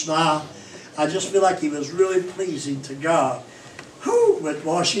 ready smile. I just feel like he was really pleasing to God. Whew, but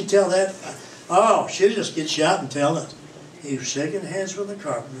while she tell that, Oh, she'll just get you out and tell us. He was shaking hands with the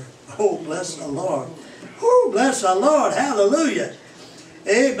carpenter. Oh, bless the Lord. Oh, bless the Lord. Hallelujah.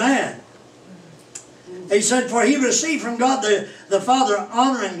 Amen. He said, for he received from God the Father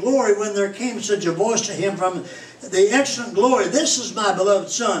honor and glory when there came such a voice to him from the excellent glory. This is my beloved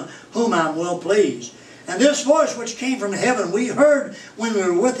Son, whom I am well pleased. And this voice which came from heaven we heard when we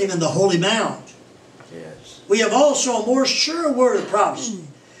were with him in the holy mount. Yes. We have also a more sure word of prophecy,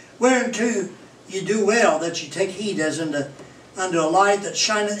 whereunto you do well that you take heed as unto a light that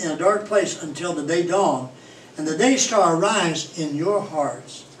shineth in a dark place until the day dawn, and the day star arise in your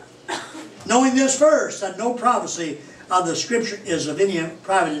hearts. Knowing this first, that no prophecy of the Scripture is of any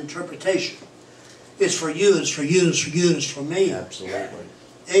private interpretation. It's for you, it's for you, it's for you, it's for me. Absolutely.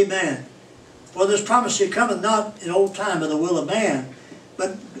 Amen. For this prophecy cometh not in old time by the will of man,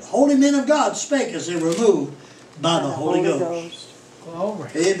 but holy men of God spake as they were moved by the Holy Ghost. Glory.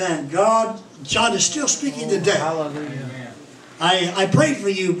 Amen. God is still speaking today. Hallelujah. I prayed for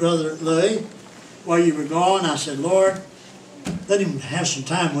you, Brother Louis, while you were gone. I said, Lord, let him have some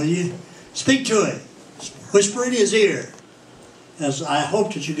time with you. Speak to him. Whisper in his ear. As I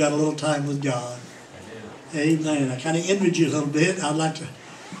hope that you got a little time with God. Amen. I kind of envied you a little bit. I'd like to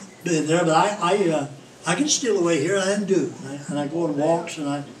be there, but I can steal away here and do. And I go on walks and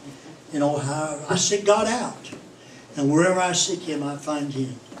I seek God out. And wherever I seek Him, I find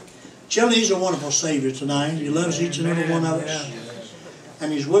Him. Children, He's a wonderful Savior tonight. He loves each and every one of us.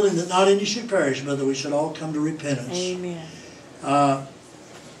 And He's willing that not any should perish, but that we should all come to repentance. Amen.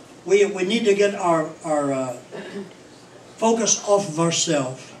 We need to get our focus off of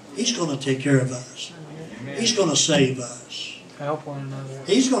ourselves. He's going to take care of us. He's going to save us. Help one another.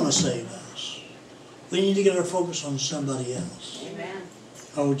 He's going to save us. We need to get our focus on somebody else. Amen.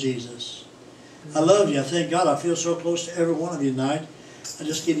 Oh, Jesus. I love you. I thank God I feel so close to every one of you tonight. I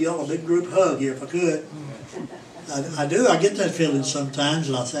just give you all a big group hug here if I could. I do. I get that feeling sometimes,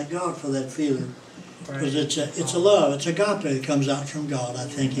 and I thank God for that feeling. Because it's a love. It's agape that comes out from God. I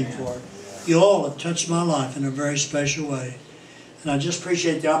thank Him for it. You all have touched my life in a very special way. And I just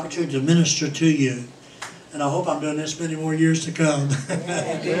appreciate the opportunity to minister to you. And I hope I'm doing this many more years to come. We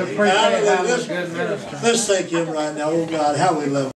appreciate having a good minister. Let's thank Him right now. Oh God, how we love Him.